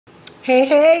Hey,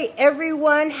 hey,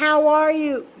 everyone, how are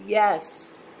you?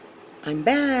 Yes, I'm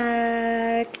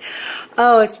back.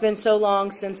 Oh, it's been so long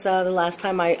since the last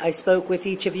time I spoke with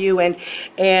each of you, and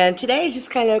today is just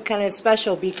kind of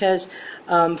special because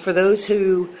for those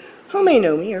who may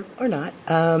know me or not,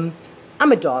 I'm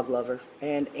a dog lover,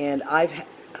 and I've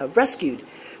rescued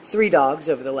 3 dogs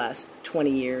over the last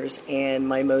 20 years, and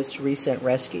my most recent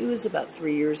rescue was about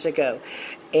 3 years ago,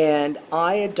 and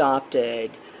I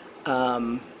adopted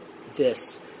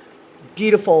this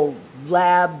beautiful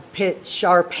lab pit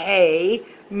Shar-Pei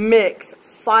mix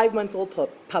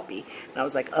 5-month-old puppy. And I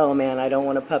was like, oh man, I don't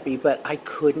want a puppy, but I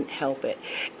couldn't help it.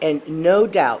 And no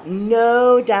doubt,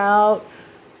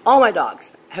 all my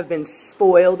dogs have been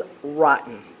spoiled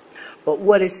rotten. But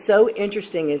what is so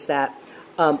interesting is that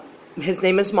his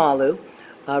name is Malu.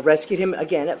 Rescued him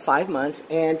again at 5 months,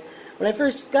 and when I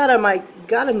first got him, I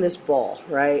got him this ball,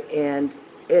 right? And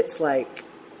it's like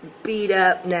beat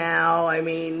up now. I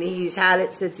mean, he's had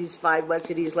it since he's 5 months,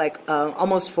 and he's like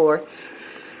almost 4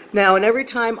 now. And every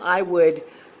time I would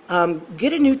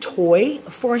get a new toy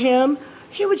for him,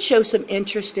 he would show some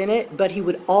interest in it, but he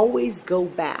would always go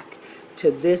back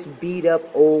to this beat up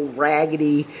old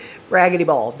raggedy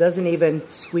ball. Doesn't even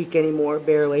squeak anymore,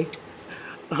 barely.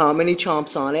 And he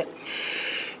chomps on it.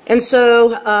 And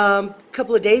so a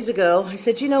couple of days ago, I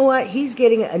said, you know what? He's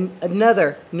getting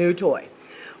another new toy.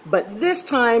 But this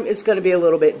time, it's going to be a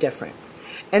little bit different.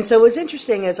 And so it was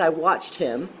interesting as I watched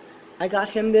him, I got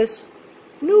him this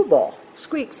new ball.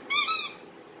 Squeaks.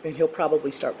 And he'll probably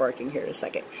start barking here in a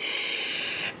second.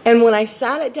 And when I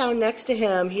sat it down next to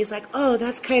him, he's like, oh,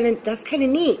 that's kind of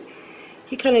neat.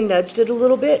 He kind of nudged it a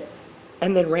little bit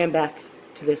and then ran back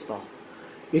to this ball.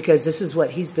 Because this is what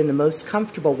he's been the most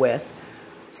comfortable with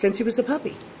since he was a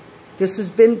puppy. This has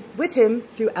been with him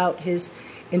throughout his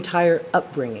entire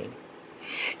upbringing.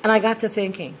 And I got to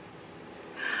thinking,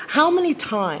 how many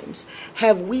times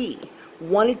have we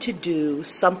wanted to do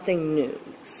something new,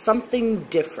 something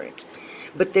different,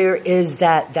 but there is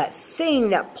that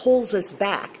thing that pulls us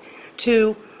back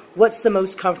to what's the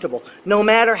most comfortable? No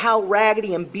matter how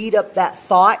raggedy and beat up that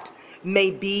thought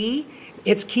may be,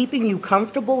 it's keeping you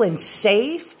comfortable and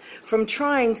safe from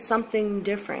trying something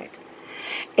different.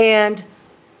 And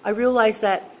I realized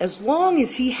that as long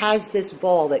as he has this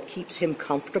ball that keeps him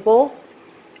comfortable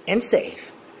and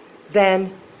safe,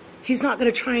 then he's not going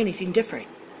to try anything different.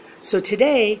 So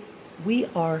today, we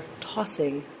are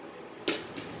tossing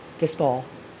this ball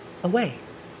away.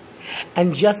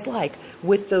 And just like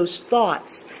with those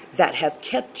thoughts that have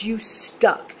kept you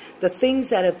stuck, the things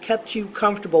that have kept you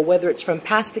comfortable, whether it's from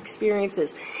past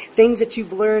experiences, things that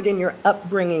you've learned in your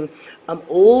upbringing,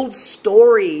 old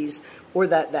stories, or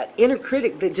that inner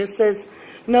critic that just says,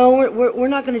 no, we're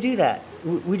not going to do that.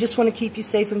 We just want to keep you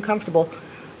safe and comfortable,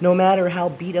 no matter how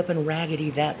beat up and raggedy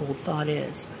that old thought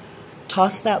is.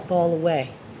 Toss that ball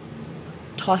away.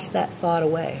 Toss that thought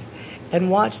away. And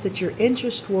watch that your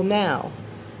interest will now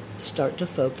start to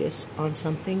focus on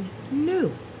something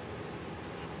new.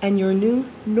 And your new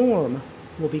norm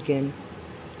will begin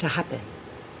to happen.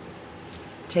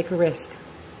 Take a risk.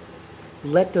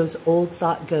 Let those old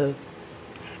thoughts go.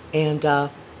 And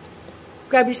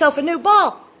grab yourself a new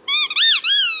ball.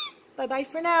 Bye-bye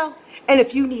for now. And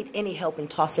if you need any help in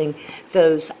tossing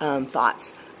those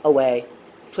thoughts away,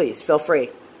 please feel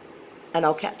free. And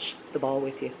I'll catch the ball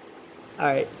with you. All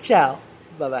right. Ciao.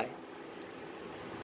 Bye-bye.